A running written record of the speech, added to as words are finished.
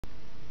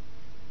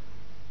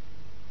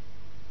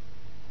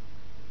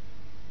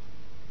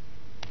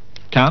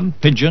Can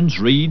pigeons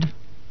read?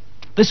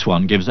 This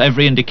one gives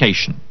every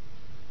indication,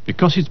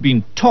 because he's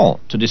been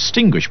taught to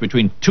distinguish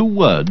between two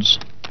words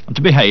and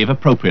to behave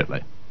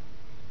appropriately.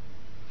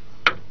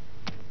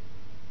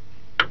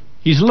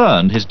 He's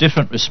learned his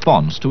different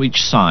response to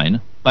each sign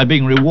by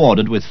being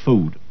rewarded with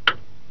food.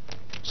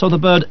 So the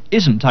bird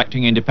isn't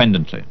acting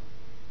independently.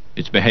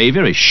 Its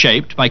behavior is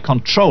shaped by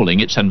controlling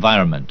its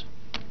environment.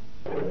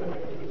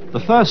 The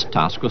first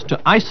task was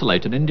to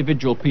isolate an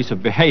individual piece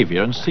of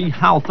behavior and see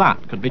how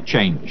that could be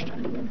changed.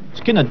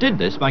 Skinner did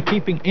this by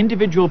keeping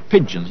individual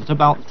pigeons at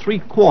about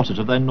 3/4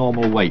 of their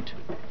normal weight,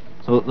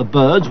 so that the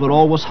birds were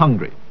always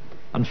hungry,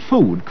 and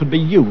food could be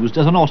used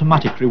as an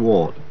automatic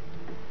reward.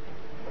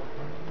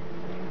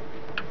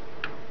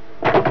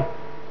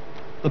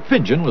 The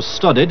pigeon was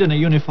studied in a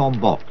uniform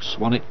box,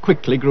 one it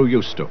quickly grew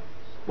used to.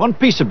 One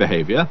piece of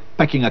behavior,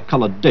 pecking a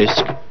coloured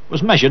disc,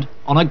 was measured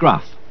on a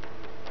graph.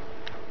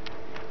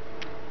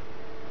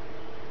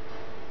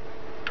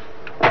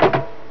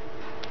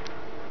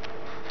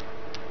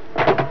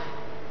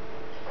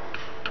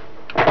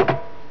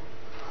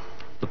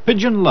 The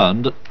pigeon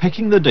learned that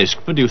pecking the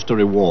disc produced a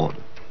reward.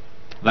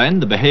 Then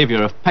the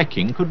behavior of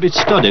pecking could be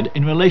studied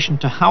in relation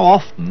to how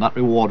often that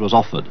reward was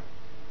offered,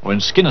 or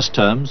in Skinner's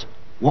terms,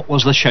 what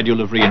was the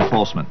schedule of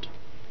reinforcement.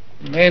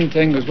 The main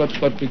thing is what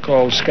we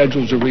call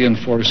schedules of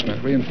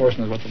reinforcement.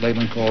 Reinforcement is what the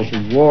layman calls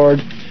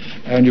reward,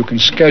 and you can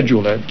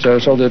schedule it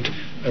so that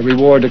a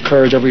reward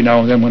occurs every now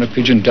and then when a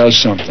pigeon does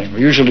something.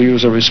 We usually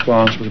use a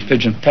response with a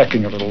pigeon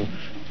pecking a little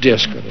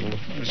disc, a little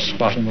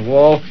spot in the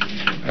wall,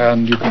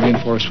 and you can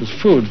reinforce with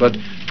food, but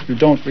you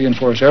don't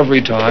reinforce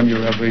every time. You're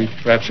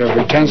perhaps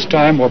every 10th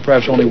time, or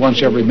perhaps only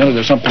once every minute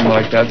or something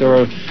like that. There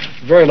are a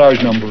very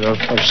large number of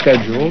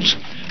schedules,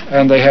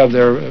 and they have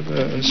their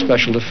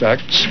special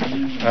effects.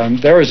 And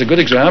there is a good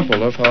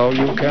example of how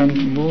you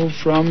can move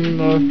from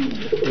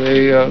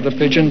the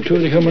pigeon to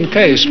the human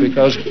case,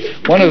 because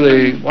one of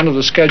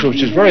the schedules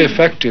which is very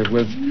effective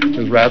with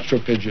rats or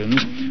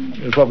pigeons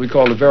is what we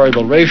call the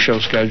variable ratio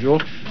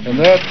schedule, and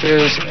that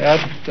is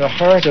at the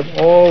heart of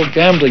all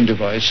gambling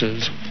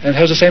devices and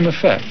has the same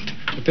effect.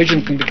 The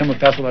pigeon can become a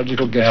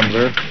pathological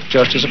gambler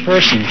just as a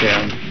person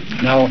can.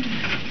 Now,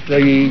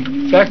 the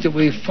fact that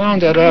we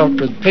found that out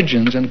with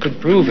pigeons and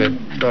could prove it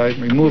by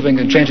removing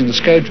and changing the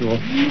schedule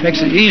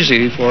makes it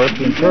easy for us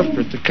to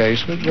interpret the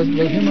case with the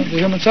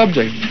human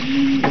subject.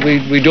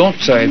 We don't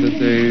say that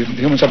the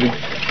human subject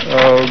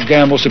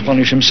gambles to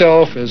punish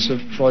himself, as the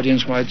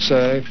Freudians might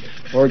say,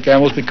 or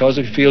gambles because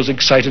he feels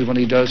excited when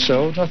he does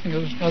so.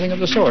 Nothing of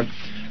the sort.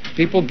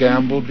 People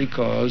gamble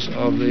because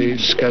of the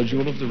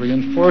schedule of the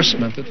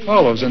reinforcement that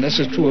follows, and this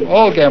is true of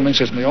all gambling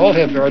systems. They all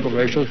have variable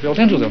ratios built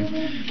into them.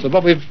 So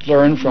what we've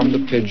learned from the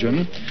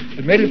pigeon,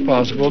 it made it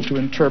possible to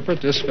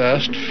interpret this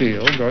vast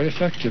field very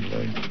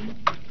effectively.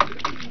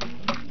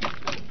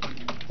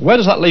 Where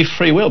does that leave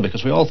free will?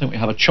 Because we all think we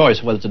have a choice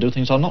of whether to do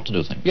things or not to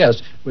do things.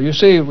 Yes. Well, you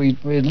see,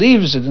 it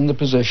leaves it in the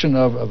position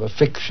of a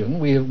fiction.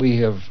 We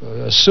have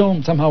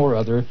assumed somehow or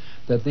other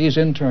that these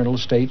internal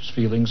states,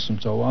 feelings,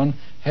 and so on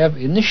have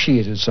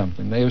initiated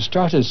something. They have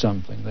started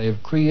something. They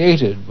have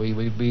created.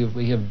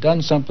 We have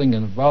done something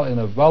in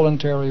a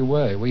voluntary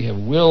way. We have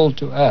willed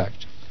to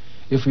act.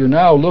 If you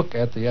now look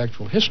at the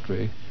actual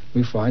history,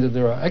 we find that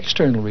there are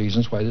external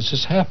reasons why this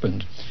has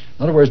happened.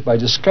 In other words, by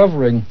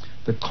discovering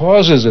the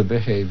causes of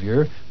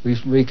behavior,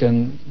 we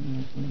can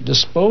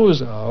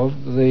dispose of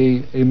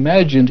the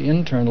imagined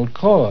internal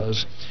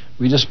cause.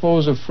 We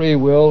dispose of free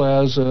will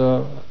as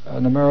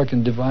an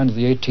American divine of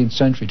the 18th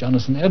century,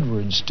 Jonathan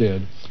Edwards,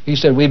 did. He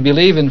said, we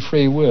believe in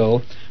free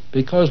will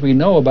because we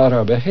know about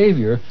our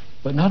behavior,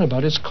 but not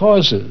about its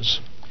causes.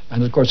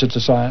 And of course, it's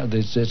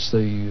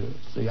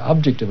the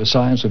object of a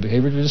science of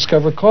behavior to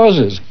discover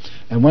causes.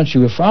 And once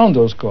you have found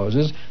those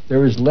causes,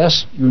 there is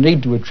less you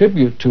need to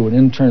attribute to an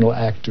internal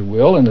act or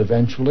will, and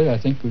eventually, I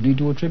think, you need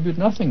to attribute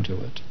nothing to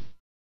it.